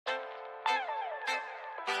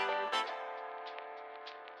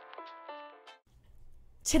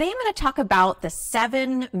Today I'm going to talk about the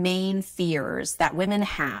 7 main fears that women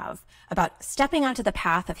have about stepping onto the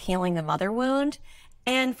path of healing the mother wound.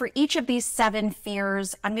 And for each of these 7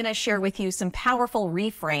 fears, I'm going to share with you some powerful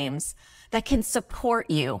reframes that can support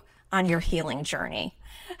you on your healing journey.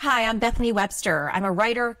 Hi, I'm Bethany Webster. I'm a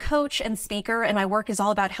writer, coach, and speaker, and my work is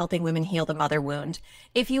all about helping women heal the mother wound.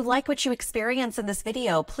 If you like what you experience in this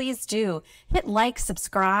video, please do hit like,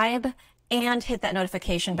 subscribe, and hit that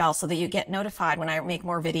notification bell so that you get notified when I make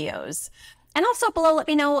more videos. And also below, let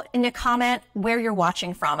me know in a comment where you're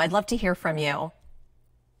watching from. I'd love to hear from you.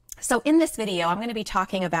 So in this video, I'm going to be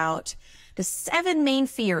talking about the 7 main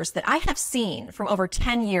fears that I have seen from over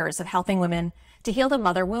 10 years of helping women to heal the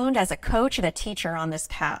mother wound as a coach and a teacher on this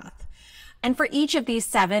path. And for each of these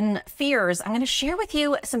 7 fears, I'm going to share with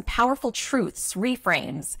you some powerful truths,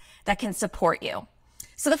 reframes that can support you.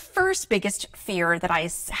 So the first biggest fear that I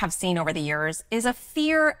have seen over the years is a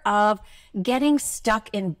fear of getting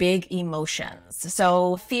stuck in big emotions.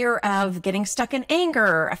 So fear of getting stuck in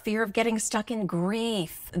anger, a fear of getting stuck in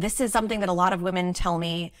grief. This is something that a lot of women tell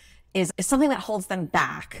me is something that holds them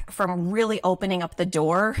back from really opening up the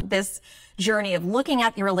door. This journey of looking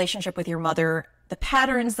at your relationship with your mother, the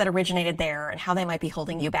patterns that originated there, and how they might be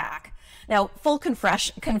holding you back. Now, full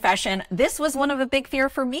confession, this was one of a big fear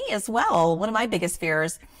for me as well. One of my biggest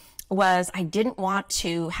fears was I didn't want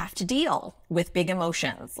to have to deal with big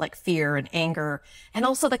emotions like fear and anger, and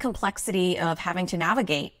also the complexity of having to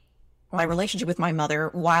navigate my relationship with my mother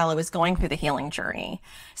while I was going through the healing journey.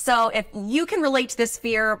 So if you can relate to this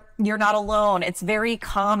fear, you're not alone. It's very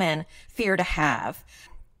common fear to have.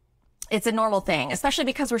 It's a normal thing, especially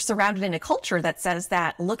because we're surrounded in a culture that says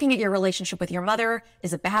that looking at your relationship with your mother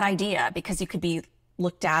is a bad idea because you could be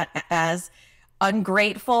looked at as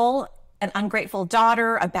ungrateful, an ungrateful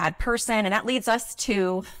daughter, a bad person. And that leads us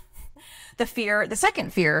to the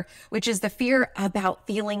second fear, which is the fear about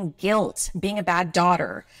feeling guilt, being a bad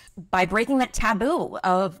daughter, by breaking that taboo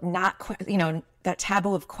of that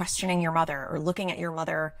taboo of questioning your mother or looking at your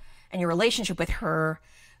mother and your relationship with her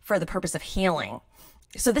for the purpose of healing.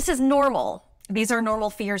 So this is normal. These are normal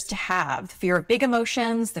fears to have. The fear of big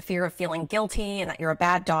emotions, the fear of feeling guilty and that you're a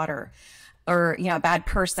bad daughter or, a bad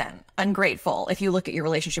person, ungrateful if you look at your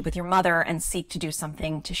relationship with your mother and seek to do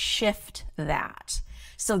something to shift that.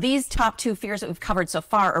 So these top 2 fears that we've covered so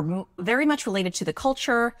far are very much related to the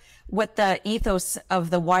culture, what the ethos of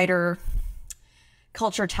the wider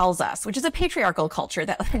culture tells us, which is a patriarchal culture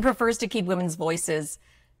that prefers to keep women's voices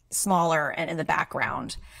smaller and in the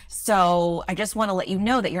background. So I just want to let you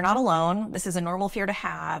know that you're not alone. This is a normal fear to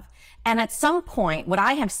have. And at some point, what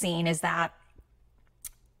I have seen is that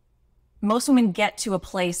most women get to a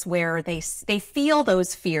place where they feel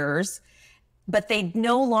those fears, but they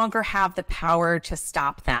no longer have the power to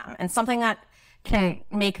stop them. And something that can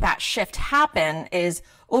make that shift happen is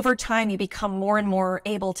over time, you become more and more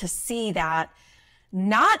able to see that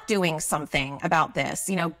not doing something about this,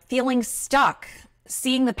 feeling stuck,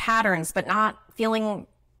 seeing the patterns, but not feeling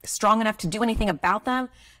strong enough to do anything about them,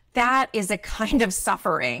 that is a kind of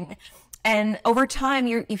suffering. And over time,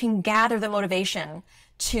 you can gather the motivation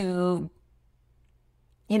to,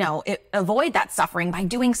 avoid that suffering by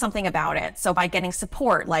doing something about it. So by getting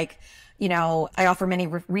support, like, I offer many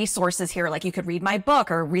resources here, like you could read my book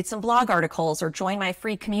or read some blog articles or join my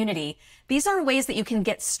free community. These are ways that you can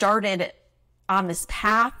get started on this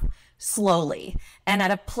path slowly and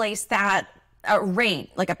at a place that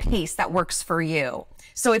a pace that works for you.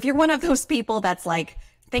 So if you're one of those people that's like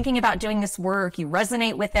thinking about doing this work, you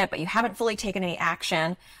resonate with it, but you haven't fully taken any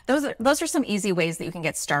action, those are some easy ways that you can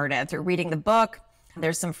get started through reading the book.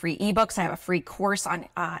 There's some free ebooks. I have a free course on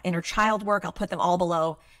inner child work. I'll put them all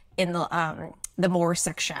below in the more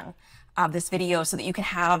section of this video so that you can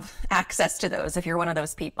have access to those if you're one of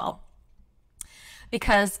those people.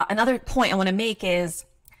 Because another point I want to make is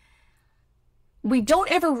we won't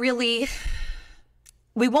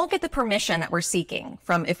get the permission that we're seeking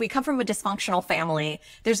if we come from a dysfunctional family.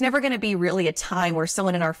 There's never going to be really a time where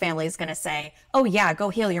someone in our family is going to say, oh yeah, go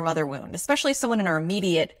heal your mother wound, especially someone in our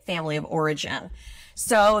immediate family of origin.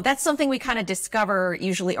 So that's something we kind of discover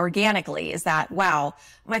usually organically, is that, wow,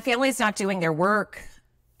 my family's not doing their work.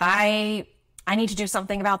 I need to do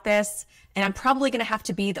something about this, and I'm probably going to have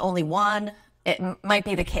to be the only one. It might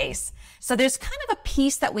be the case. So there's kind of a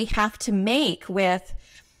piece that we have to make with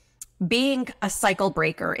being a cycle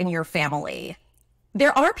breaker in your family.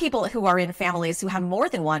 There are people who are in families who have more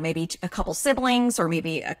than one, maybe a couple siblings or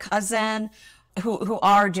maybe a cousin who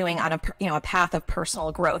are doing on a path of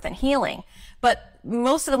personal growth and healing. But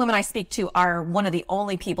most of the women I speak to are one of the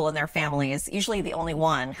only people in their families, usually the only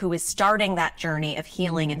one, who is starting that journey of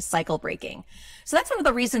healing and cycle breaking. So that's one of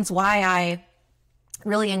the reasons why I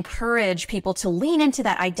really encourage people to lean into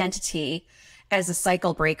that identity as a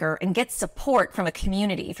cycle breaker and get support from a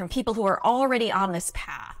community, from people who are already on this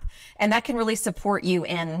path. And that can really support you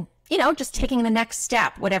in, just taking the next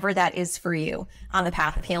step, whatever that is for you on the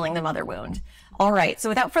path of healing the mother wound. All right. So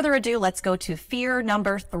without further ado, let's go to fear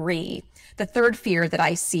number 3. The third fear that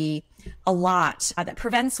I see a lot that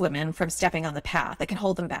prevents women from stepping on the path, that can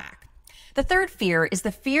hold them back. The third fear is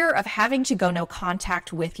the fear of having to go no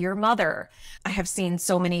contact with your mother. I have seen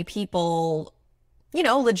so many people,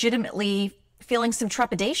 legitimately feeling some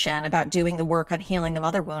trepidation about doing the work on healing the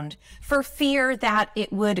mother wound for fear that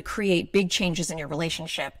it would create big changes in your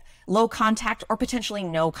relationship, low contact or potentially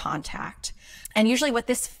no contact. And usually what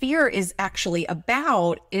this fear is actually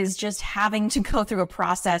about is just having to go through a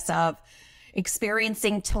process of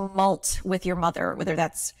experiencing tumult with your mother, whether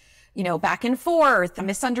that's back and forth,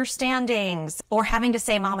 misunderstandings, or having to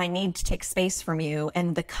say, Mom, I need to take space from you,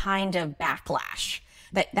 and the kind of backlash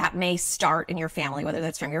that may start in your family, whether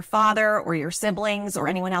that's from your father or your siblings or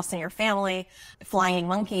anyone else in your family, flying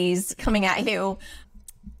monkeys coming at you.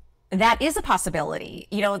 That is a possibility,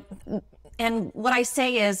 and what I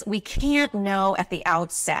say is we can't know at the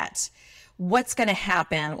outset what's going to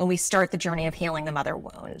happen when we start the journey of healing the mother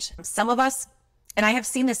wound. Some of us, and I have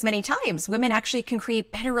seen this many times, women actually can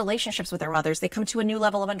create better relationships with their mothers. They come to a new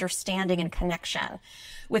level of understanding and connection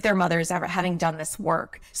with their mothers after having done this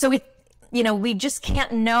work. So we just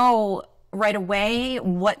can't know right away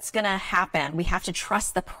what's going to happen. We have to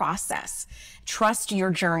trust the process, trust your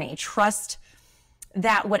journey, trust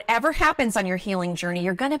that whatever happens on your healing journey,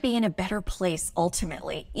 you're going to be in a better place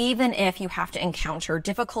ultimately, even if you have to encounter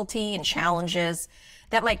difficulty and challenges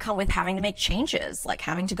that might come with having to make changes, like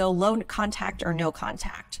having to go low contact or no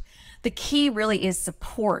contact. The key really is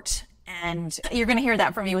support. And you're going to hear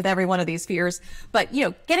that from me with every one of these fears. But,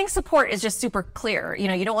 getting support is just super clear.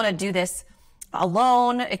 You don't want to do this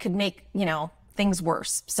alone. It could make, things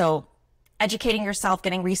worse. So educating yourself,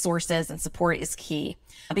 getting resources and support is key,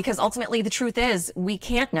 because ultimately the truth is we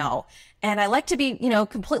can't know. And I like to be,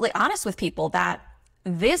 completely honest with people that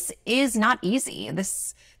this is not easy.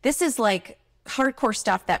 This is like hardcore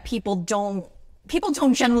stuff that people don't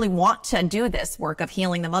generally want to do this work of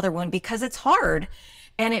healing the mother wound, because it's hard.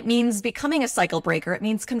 And it means becoming a cycle breaker. It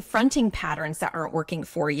means confronting patterns that aren't working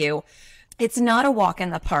for you. It's not a walk in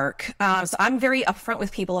the park. So I'm very upfront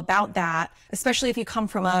with people about that, especially if you come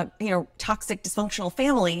from a, toxic, dysfunctional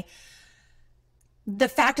family. The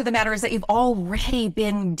fact of the matter is that you've already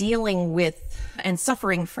been dealing with and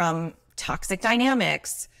suffering from toxic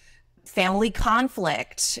dynamics, family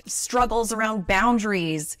conflict, struggles around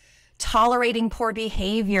boundaries, tolerating poor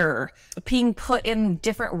behavior, being put in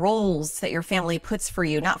different roles that your family puts for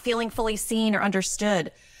you, not feeling fully seen or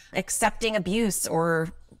understood, accepting abuse or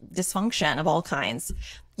dysfunction of all kinds.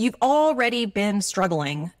 You've already been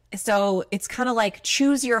struggling. So it's kind of like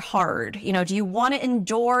choose your hard. Do you want to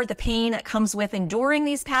endure the pain that comes with enduring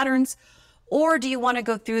these patterns? Or do you want to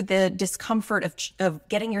go through the discomfort of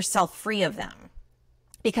getting yourself free of them?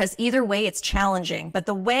 Because either way, it's challenging. But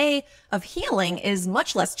the way of healing is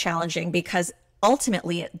much less challenging, because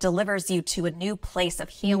ultimately it delivers you to a new place of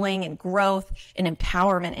healing and growth and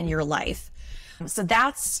empowerment in your life. So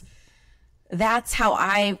that's how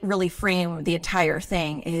I really frame the entire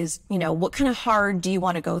thing is, what kind of hard do you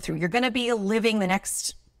want to go through? You're going to be living the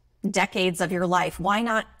next decades of your life. Why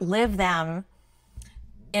not live them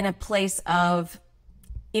in a place of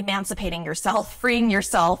emancipating yourself, freeing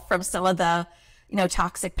yourself from some of the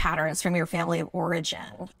toxic patterns from your family of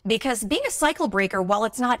origin? Because being a cycle breaker, while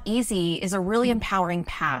it's not easy, is a really empowering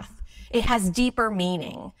path. It has deeper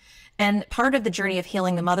meaning. And part of the journey of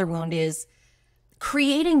healing the mother wound is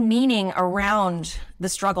creating meaning around the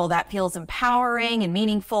struggle that feels empowering and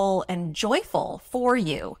meaningful and joyful for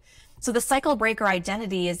you. So the cycle breaker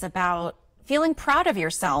identity is about feeling proud of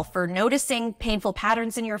yourself for noticing painful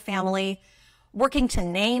patterns in your family, working to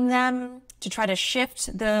name them, to try to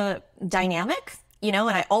shift the dynamic, and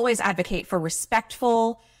I always advocate for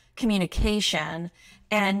respectful communication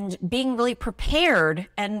and being really prepared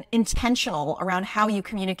and intentional around how you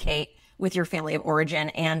communicate with your family of origin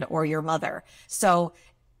and or your mother. So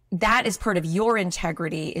that is part of your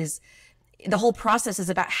integrity. Is the whole process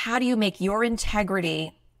is about how do you make your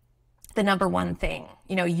integrity the number one thing?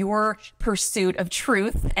 Your pursuit of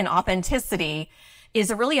truth and authenticity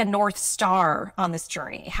is really a North Star on this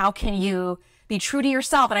journey. How can you be true to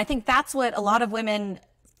yourself? And I think that's what a lot of women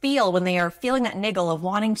feel when they are feeling that niggle of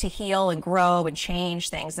wanting to heal and grow and change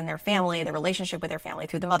things in their family, their relationship with their family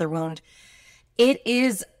through the mother wound.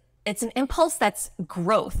 It's an impulse that's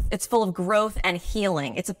growth. It's full of growth and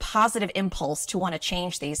healing. It's a positive impulse to want to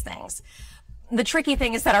change these things. the tricky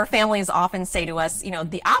thing is that our families often say to us,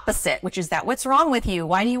 the opposite, which is that, what's wrong with you?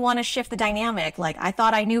 Why do you want to shift the dynamic? Like, I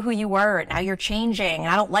thought I knew who you were, and now you're changing, and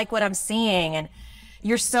I don't like what I'm seeing, and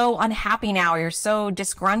you're so unhappy now, you're so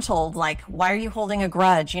disgruntled. Like, why are you holding a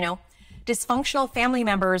grudge? Dysfunctional family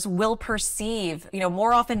members will perceive,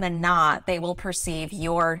 more often than not, they will perceive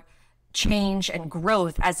your change and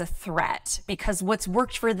growth as a threat, because what's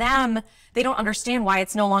worked for them, they don't understand why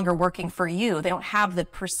it's no longer working for you. They don't have the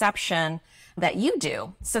perception that you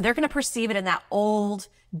do. So they're going to perceive it in that old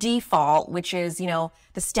default, which is, the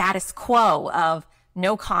status quo of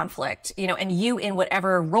no conflict, and you in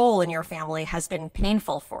whatever role in your family has been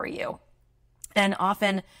painful for you. And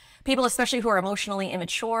often people, especially who are emotionally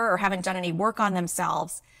immature or haven't done any work on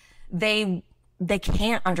themselves, they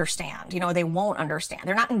can't understand, they won't understand.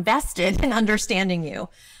 They're not invested in understanding you.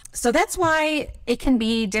 So that's why it can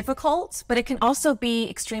be difficult, but it can also be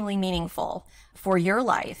extremely meaningful for your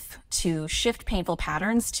life to shift painful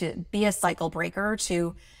patterns, to be a cycle breaker,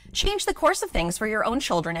 to change the course of things for your own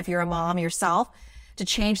children. If you're a mom yourself, to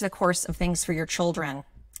change the course of things for your children.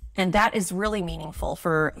 And that is really meaningful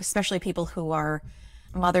for especially people who are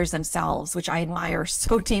mothers themselves, which I admire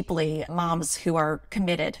so deeply, moms who are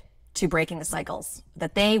committed to breaking the cycles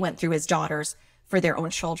that they went through as daughters for their own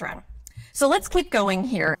children. So let's keep going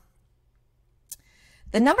here.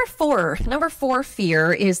 The number four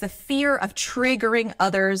fear is the fear of triggering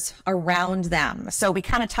others around them. So we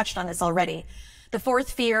kind of touched on this already. The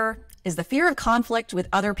fourth fear is the fear of conflict with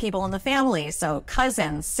other people in the family. So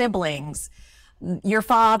cousins, siblings, your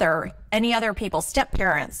father, any other people,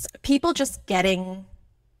 step-parents, people just getting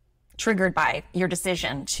triggered by your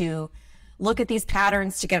decision to look at these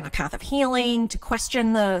patterns, to get on a path of healing, to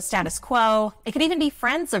question the status quo. It could even be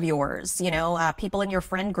friends of yours, people in your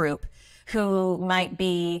friend group who might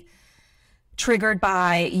be triggered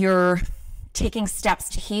by your taking steps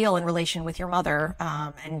to heal in relation with your mother,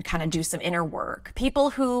 and kind of do some inner work. People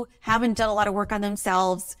who haven't done a lot of work on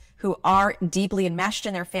themselves, who are deeply enmeshed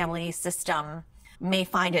in their family system, may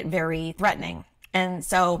find it very threatening. And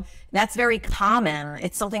so that's very common.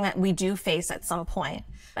 It's something that we do face at some point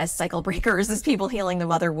as cycle breakers, as people healing the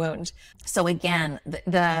mother wound. So again,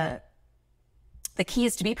 the key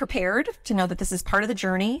is to be prepared, to know that this is part of the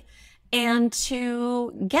journey, and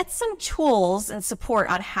to get some tools and support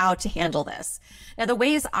on how to handle this. Now, the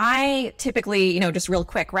ways I typically, just real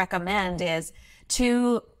quick recommend is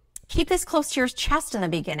to keep this close to your chest in the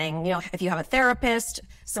beginning. If you have a therapist,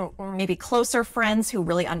 some maybe closer friends who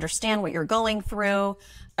really understand what you're going through,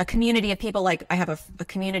 a community of people, like I have a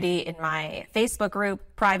community in my Facebook group,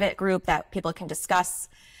 private group that people can discuss,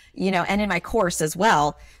 and in my course as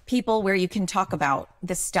well, people where you can talk about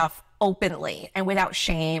this stuff openly and without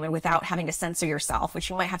shame and without having to censor yourself, which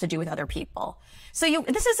you might have to do with other people. So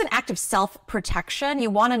this is an act of self-protection. You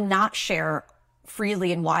want to not share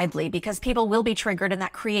freely and widely because people will be triggered, and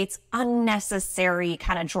that creates unnecessary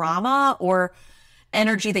kind of drama or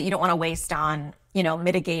energy that you don't want to waste on,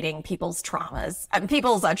 mitigating people's traumas and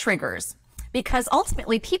people's triggers. Because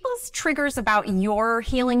ultimately people's triggers about your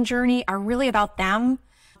healing journey are really about them.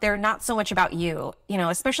 They're not so much about you,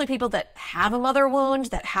 especially people that have a mother wound,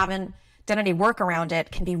 that haven't done any work around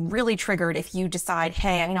it, can be really triggered if you decide,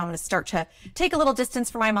 hey, I'm going to start to take a little distance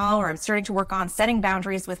from my mom, or I'm starting to work on setting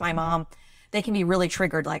boundaries with my mom. They can be really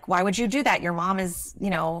triggered. Like, why would you do that? Your mom is,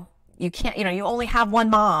 you can't, you only have one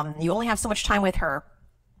mom. You only have so much time with her.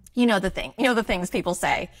 The things people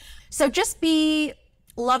say. So just be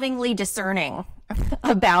lovingly discerning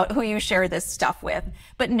about who you share this stuff with,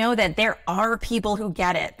 but know that there are people who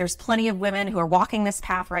get it. There's plenty of women who are walking this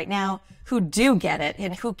path right now who do get it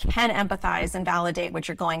and who can empathize and validate what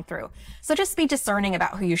you're going through. So just be discerning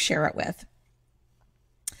about who you share it with.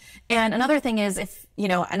 And another thing is, if,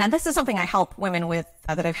 and this is something I help women with,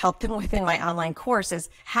 that I've helped them with in my online course, is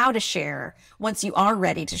how to share once you are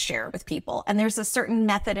ready to share with people. And there's a certain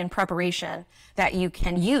method and preparation that you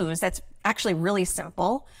can use that's actually really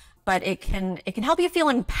simple, but it can help you feel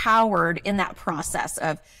empowered in that process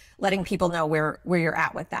of letting people know where you're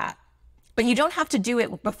at with that. But you don't have to do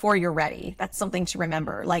it before you're ready. That's something to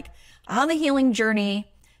remember. Like, on the healing journey,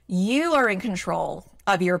 you are in control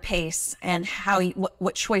of your pace and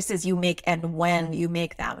what choices you make and when you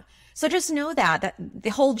make them. So just know that the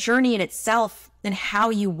whole journey in itself and how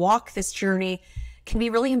you walk this journey can be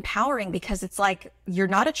really empowering, because it's like you're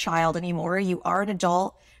not a child anymore. You are an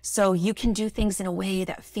adult. So you can do things in a way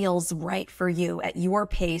that feels right for you at your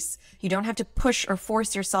pace. You don't have to push or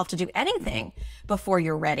force yourself to do anything before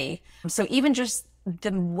you're ready. So even just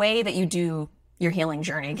the way that you do your healing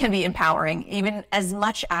journey can be empowering, even as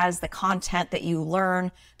much as the content that you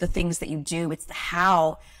learn, the things that you do. It's the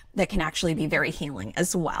how that can actually be very healing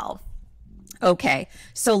as well. Okay,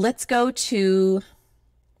 so let's go to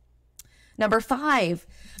number 5.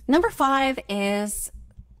 Number 5 is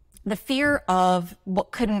the fear of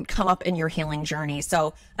what couldn't come up in your healing journey.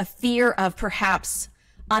 So a fear of perhaps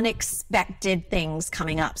unexpected things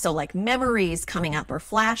coming up. So like memories coming up or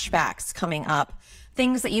flashbacks coming up,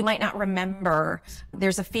 things that you might not remember.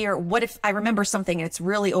 There's a fear, what if I remember something and it's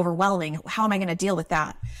really overwhelming? How am I going to deal with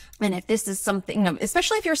that? And if this is something,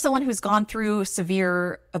 especially if you're someone who's gone through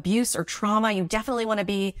severe abuse or trauma, you definitely want to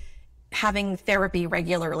be having therapy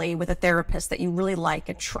regularly with a therapist that you really like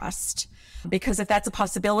and trust. Because if that's a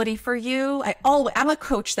possibility for you, I'm a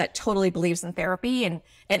coach that totally believes in therapy and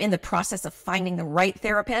in the process of finding the right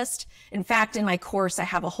therapist. In fact, in my course, I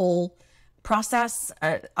have a whole process,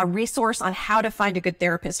 a resource on how to find a good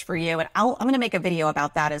therapist for you. And I'm going to make a video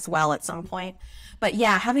about that as well at some point. But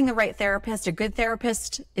yeah, having the right therapist, a good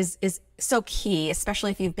therapist is so key, especially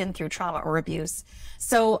if you've been through trauma or abuse.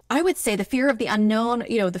 So I would say the fear of the unknown,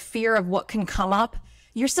 the fear of what can come up,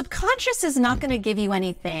 your subconscious is not going to give you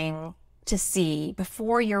anything to see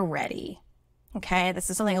before you're ready. Okay.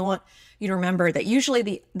 This is something I want you to remember, that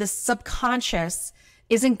usually the subconscious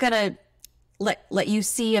isn't going to let you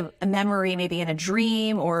see a memory, maybe in a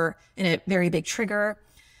dream or in a very big trigger,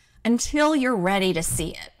 until you're ready to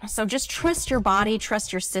see it. So just trust your body,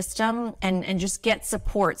 trust your system, and just get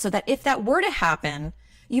support so that if that were to happen,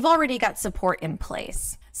 you've already got support in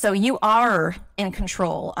place. So you are in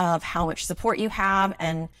control of how much support you have,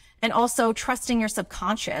 and also trusting your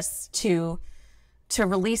subconscious to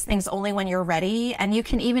release things only when you're ready. And you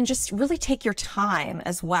can even just really take your time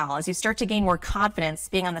as well. As you start to gain more confidence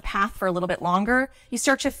being on the path for a little bit longer, you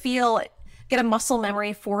start to get a muscle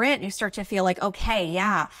memory for it. And you start to feel like, okay,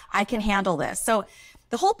 yeah, I can handle this. So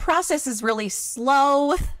the whole process is really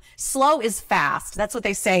slow. Slow is fast. That's what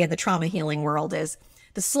they say in the trauma healing world, is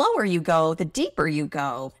the slower you go, the deeper you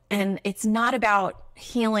go. And it's not about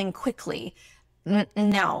healing quickly.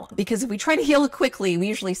 No, because if we try to heal quickly, we're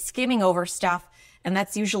usually skimming over stuff. And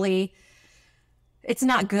that's usually, it's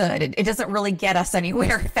not good. It doesn't really get us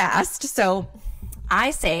anywhere fast. So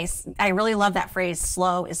I really love that phrase,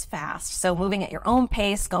 slow is fast. So moving at your own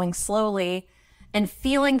pace, going slowly, and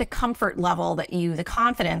feeling the comfort level the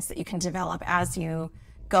confidence that you can develop as you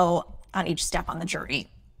go on each step on the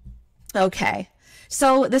journey. Okay.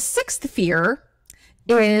 So the 6th fear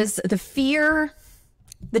is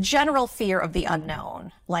the general fear of the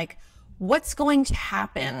unknown. Like, what's going to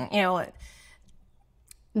happen?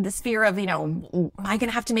 This fear of, am I going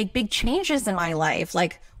to have to make big changes in my life?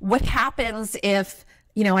 Like, what happens if,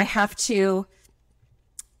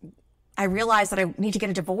 I realize that I need to get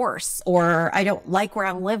a divorce, or I don't like where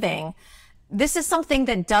I'm living. This is something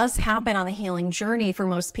that does happen on the healing journey for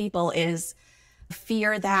most people, is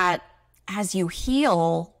fear that as you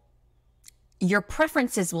heal, your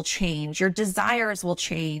preferences will change, your desires will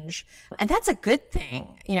change. And that's a good thing.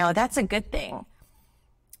 That's a good thing.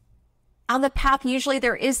 On the path, usually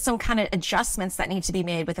there is some kind of adjustments that need to be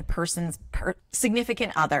made with a person's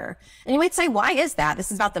significant other. And you might say, why is that?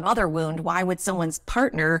 This is about the mother wound. Why would someone's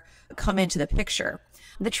partner come into the picture?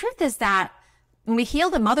 The truth is that when we heal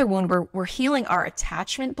the mother wound, we're healing our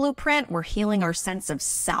attachment blueprint. We're healing our sense of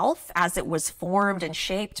self as it was formed and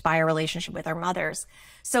shaped by our relationship with our mothers.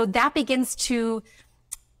 So that begins to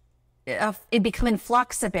it become in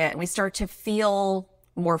flux a bit. And we start to feel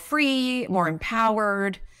more free, more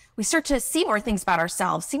empowered. We start to see more things about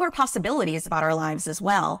ourselves, see more possibilities about our lives as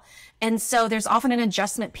well. And so there's often an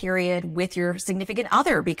adjustment period with your significant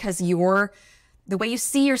other, because the way you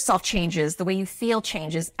see yourself changes, the way you feel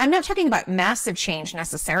changes. I'm not talking about massive change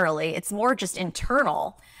necessarily. It's more just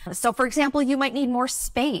internal. So for example, you might need more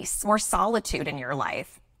space, more solitude in your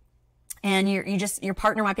life. And your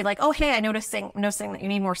partner might be like, oh, hey, I'm noticing that you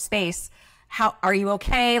need more space. How are you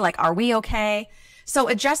okay? Like, are we okay? So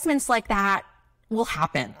adjustments like that will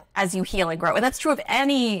happen as you heal and grow. And that's true of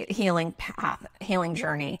any healing path, healing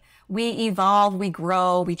journey. We evolve, we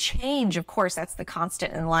grow, we change. Of course, that's the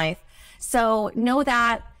constant in life. So know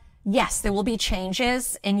that, yes, there will be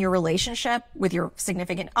changes in your relationship with your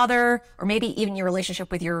significant other, or maybe even your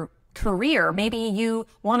relationship with your career. Maybe you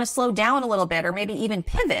want to slow down a little bit, or maybe even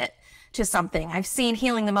pivot to something. I've seen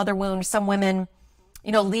healing the mother wound, some women,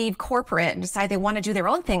 leave corporate and decide they want to do their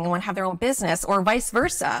own thing and want to have their own business, or vice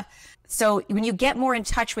versa. So when you get more in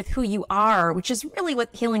touch with who you are, which is really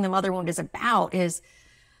what healing the mother wound is about, is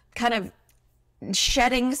kind of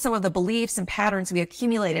shedding some of the beliefs and patterns we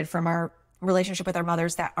accumulated from our relationship with our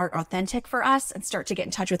mothers that aren't authentic for us, and start to get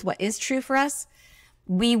in touch with what is true for us.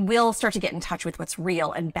 We will start to get in touch with what's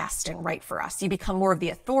real and best and right for us. You become more of the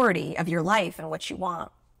authority of your life and what you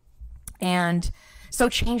want. And So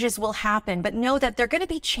changes will happen, but know that they're going to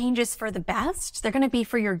be changes for the best. They're going to be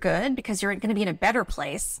for your good because you're going to be in a better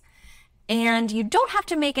place. And you don't have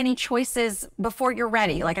to make any choices before you're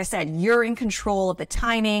ready. Like I said, you're in control of the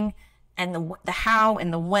timing and the how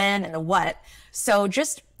and the when and the what. So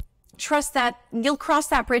just trust that you'll cross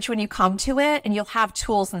that bridge when you come to it, and you'll have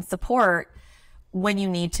tools and support when you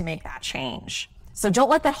need to make that change. So don't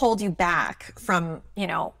let that hold you back from,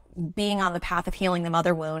 being on the path of healing the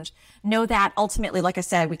mother wound. Know that ultimately, like I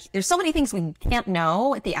said, there's so many things we can't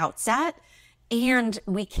know at the outset, and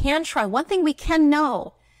we can try. One thing we can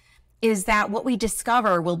know is that what we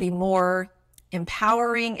discover will be more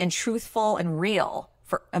empowering and truthful and real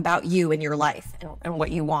about you and your life and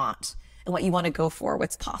what you want and what you want to go for,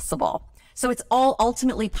 what's possible. So it's all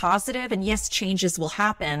ultimately positive, and yes, changes will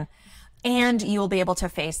happen, and you will be able to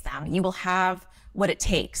face them. You will have what it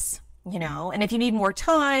takes, and if you need more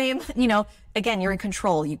time, again, you're in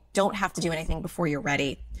control. You don't have to do anything before you're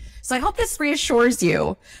ready. So I hope this reassures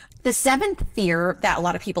you. The seventh fear that a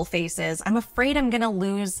lot of people face is, I'm afraid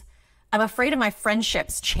I'm afraid of my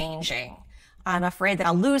friendships changing. I'm afraid that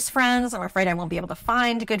I'll lose friends. I'm afraid I won't be able to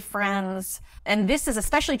find good friends. And this is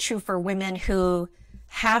especially true for women who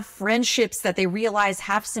have friendships that they realize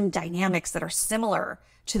have some dynamics that are similar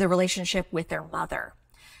to the relationship with their mother.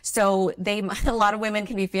 So a lot of women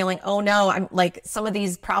can be feeling, oh no, I'm like, some of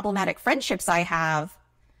these problematic friendships I have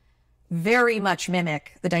very much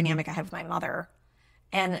mimic the dynamic I have with my mother.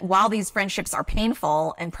 And while these friendships are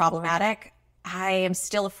painful and problematic, I am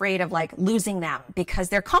still afraid of losing them because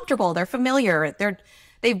they're comfortable, they're familiar,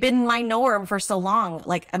 they've been my norm for so long.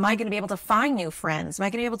 Like, am I going to be able to find new friends? Am I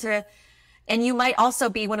going to be able to? And you might also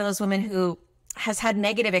be one of those women who has had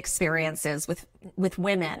negative experiences with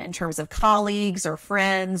women in terms of colleagues or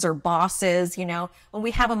friends or bosses. When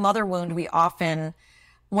we have a mother wound,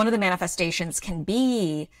 one of the manifestations can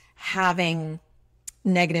be having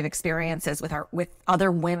negative experiences with other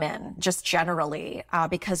women, just generally,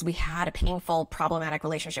 because we had a painful, problematic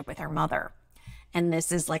relationship with our mother. And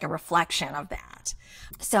this is like a reflection of that.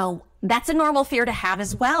 So that's a normal fear to have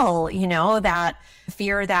as well. That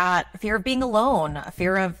fear of being alone, a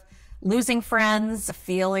fear of losing friends, a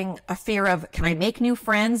fear of, can I make new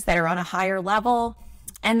friends that are on a higher level?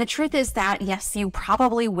 And the truth is that, yes, you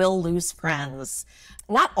probably will lose friends.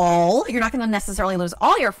 Not all, you're not going to necessarily lose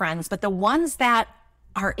all your friends, but the ones that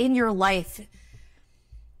are in your life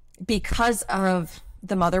because of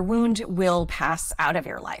the mother wound will pass out of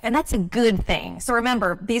your life. And that's a good thing. So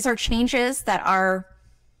remember, these are changes that are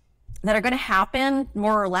going to happen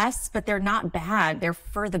more or less, but they're not bad. They're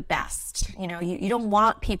for the best. You don't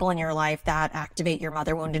want people in your life that activate your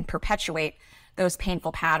mother wound and perpetuate those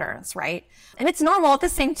painful patterns, right? And it's normal at the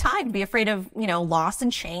same time to be afraid of, loss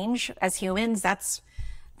and change. As humans, that's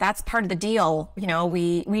part of the deal.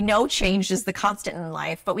 We know change is the constant in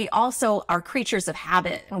life, but we also are creatures of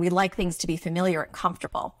habit, and we like things to be familiar and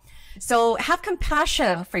comfortable. So have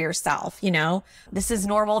compassion for yourself. This is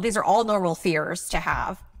normal. These are all normal fears to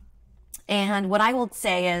have. And what I will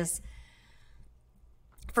say is,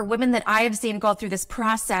 for women that I have seen go through this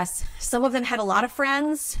process, some of them had a lot of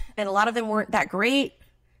friends, and a lot of them weren't that great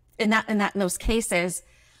in those cases.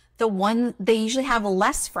 They usually have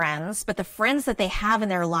less friends, but the friends that they have in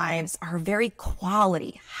their lives are very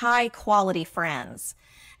high quality friends.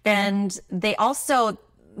 And they also,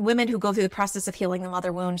 women who go through the process of healing the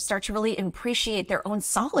mother wound, start to really appreciate their own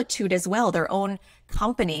solitude as well, their own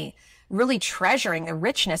company, really treasuring the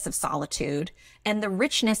richness of solitude, and the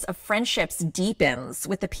richness of friendships deepens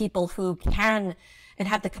with the people who can and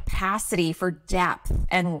have the capacity for depth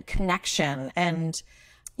and connection and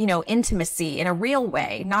intimacy in a real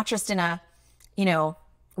way, not just in a,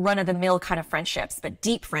 run-of-the-mill kind of friendships, but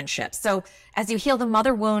deep friendships. So as you heal the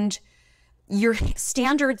mother wound, your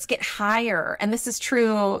standards get higher. And this is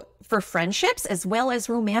true for friendships as well as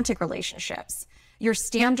romantic relationships. Your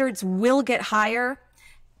standards will get higher.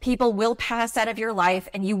 People will pass out of your life,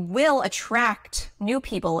 and you will attract new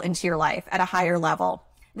people into your life at a higher level.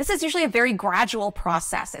 This is usually a very gradual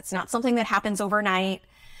process. It's not something that happens overnight.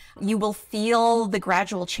 You will feel the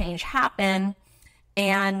gradual change happen.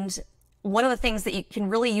 And one of the things that you can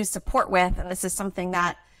really use support with, and this is something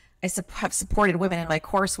that I have supported women in my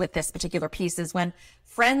course with this particular piece, is when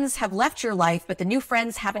friends have left your life, but the new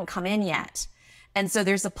friends haven't come in yet. And so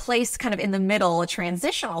there's a place kind of in the middle, a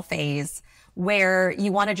transitional phase, where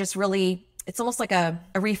you want to just really, it's almost like a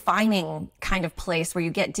refining kind of place where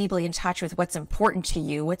you get deeply in touch with what's important to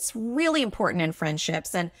you, what's really important in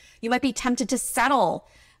friendships. And you might be tempted to settle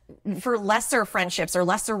for lesser friendships or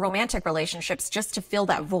lesser romantic relationships just to fill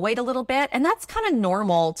that void a little bit. And that's kind of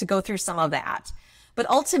normal to go through some of that. But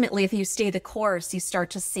ultimately, if you stay the course, you start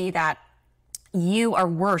to see that you are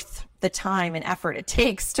worth the time and effort it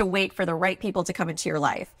takes to wait for the right people to come into your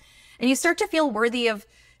life. And you start to feel worthy of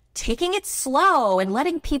taking it slow and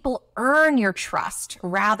letting people earn your trust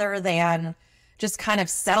rather than just kind of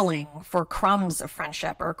settling for crumbs of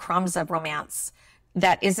friendship or crumbs of romance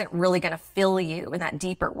that isn't really going to fill you in that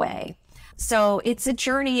deeper way. So it's a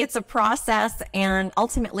journey, it's a process, and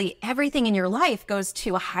ultimately everything in your life goes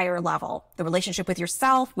to a higher level. The relationship with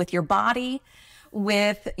yourself, with your body,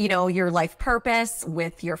 with, your life purpose,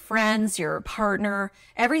 with your friends, your partner,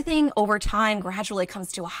 everything over time gradually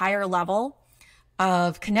comes to a higher level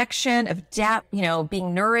of connection, of depth,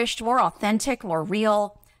 being nourished, more authentic, more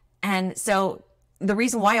real. And so the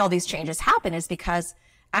reason why all these changes happen is because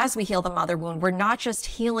as we heal the mother wound, we're not just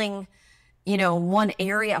healing one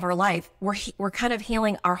area of our life, we're kind of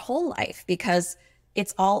healing our whole life, because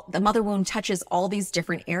the mother wound touches all these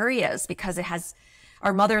different areas, because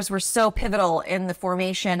our mothers were so pivotal in the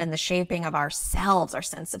formation and the shaping of ourselves, our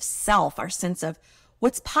sense of self, our sense of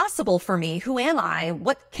what's possible for me, who am I,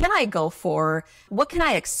 what can I go for, what can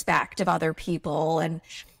I expect of other people, and,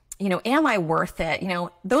 am I worth it?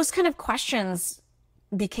 Those kind of questions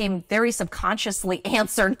became very subconsciously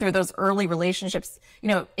answered through those early relationships,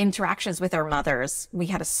 interactions with our mothers. We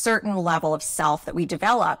had a certain level of self that we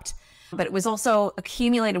developed, but it was also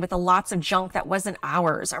accumulated with lots of junk that wasn't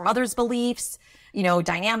ours. Our mother's beliefs,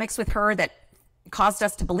 dynamics with her that caused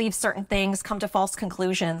us to believe certain things, come to false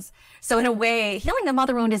conclusions. So in a way, healing the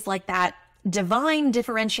mother wound is like that divine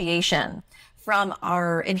differentiation from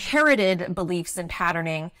our inherited beliefs and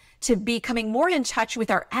patterning to becoming more in touch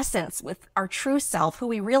with our essence, with our true self, who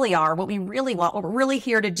we really are, what we really want, what we're really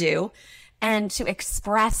here to do, and to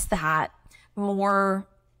express that more,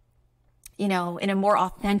 in a more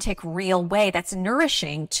authentic, real way that's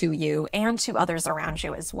nourishing to you and to others around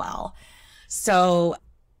you as well. So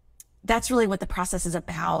that's really what the process is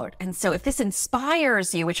about. And so if this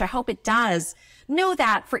inspires you, which I hope it does, know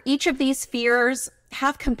that for each of these fears,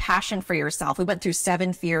 have compassion for yourself. We went through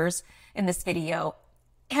 7 fears in this video.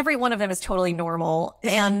 Every one of them is totally normal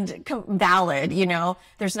and valid.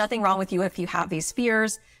 There's nothing wrong with you if you have these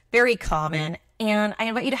fears, very common. And I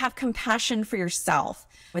invite you to have compassion for yourself.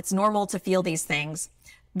 It's normal to feel these things.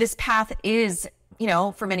 This path is,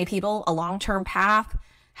 for many people, a long-term path,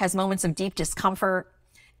 has moments of deep discomfort,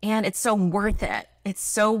 and it's so worth it. It's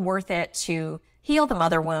so worth it to heal the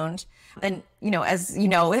mother wound. And, as you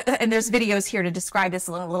know, and there's videos here to describe this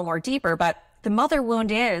a little more deeper, but the mother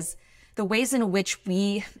wound is the ways in which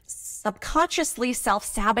we subconsciously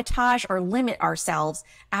self-sabotage or limit ourselves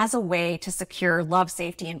as a way to secure love,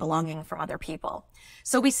 safety, and belonging from other people.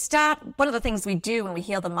 So one of the things we do when we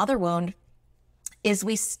heal the mother wound is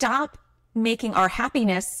we stop making our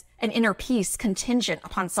happiness and inner peace contingent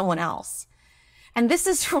upon someone else. And this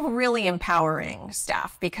is really empowering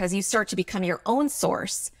stuff, because you start to become your own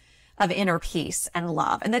source of inner peace and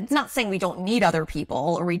love. And that's not saying we don't need other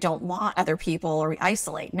people or we don't want other people or we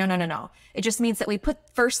isolate. No. It just means that we put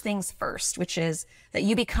first things first, which is that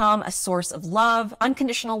you become a source of love,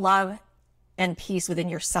 unconditional love and peace within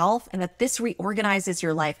yourself, and that this reorganizes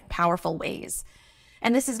your life in powerful ways.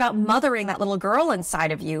 And this is about mothering that little girl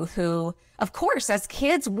inside of you who, of course, as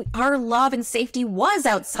kids, our love and safety was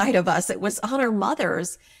outside of us. It was on our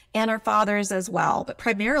mothers and our fathers as well, but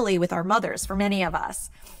primarily with our mothers for many of us.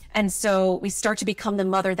 And so we start to become the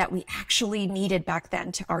mother that we actually needed back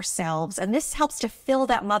then to ourselves. And this helps to fill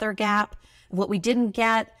that mother gap, what we didn't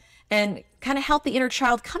get, and kind of help the inner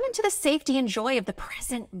child come into the safety and joy of the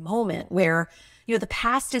present moment where, the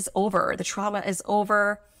past is over, the trauma is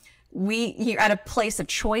over. You're at a place of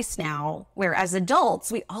choice now, where as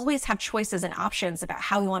adults, we always have choices and options about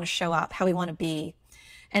how we want to show up, how we want to be.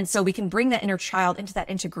 And so we can bring that inner child into that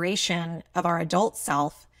integration of our adult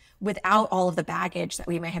self without all of the baggage that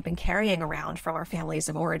we may have been carrying around from our families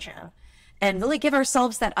of origin, and really give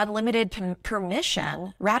ourselves that unlimited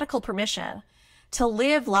permission, radical permission, to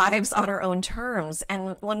live lives on our own terms.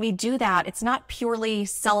 And when we do that, it's not purely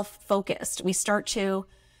self-focused. We start to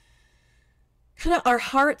our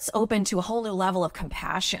hearts open to a whole new level of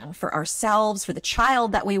compassion for ourselves, for the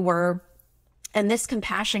child that we were. And this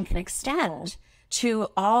compassion can extend to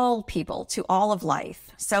all people, to all of life.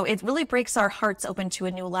 So it really breaks our hearts open to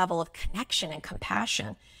a new level of connection and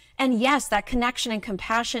compassion. And yes, that connection and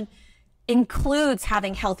compassion includes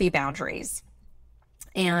having healthy boundaries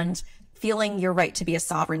and feeling your right to be a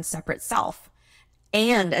sovereign, separate self.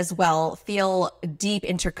 And as well, feel deep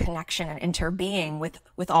interconnection and interbeing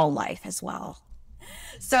with all life as well.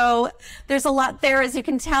 So there's a lot there, as you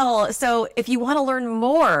can tell. So if you want to learn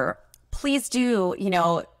more, please do,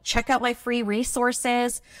 check out my free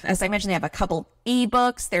resources. As I mentioned, they have a couple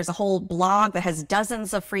ebooks. There's a whole blog that has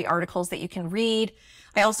dozens of free articles that you can read.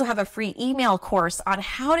 I also have a free email course on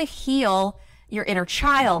how to heal your inner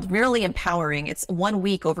child, really empowering. It's 1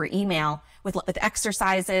 week over email with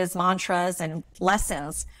exercises, mantras, and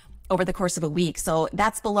lessons over the course of a week. So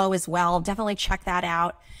that's below as well. Definitely check that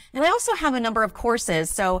out. And I also have a number of courses.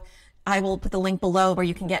 So I will put the link below where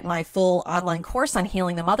you can get my full online course on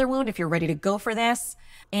healing the mother wound if you're ready to go for this.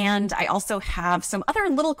 And I also have some other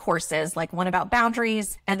little courses, like one about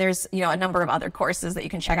boundaries. And there's, a number of other courses that you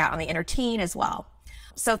can check out on the inner teen as well.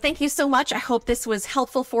 So thank you so much. I hope this was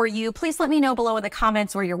helpful for you. Please let me know below in the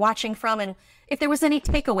comments where you're watching from and if there was any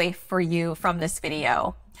takeaway for you from this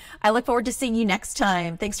video. I look forward to seeing you next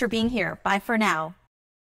time. Thanks for being here. Bye for now.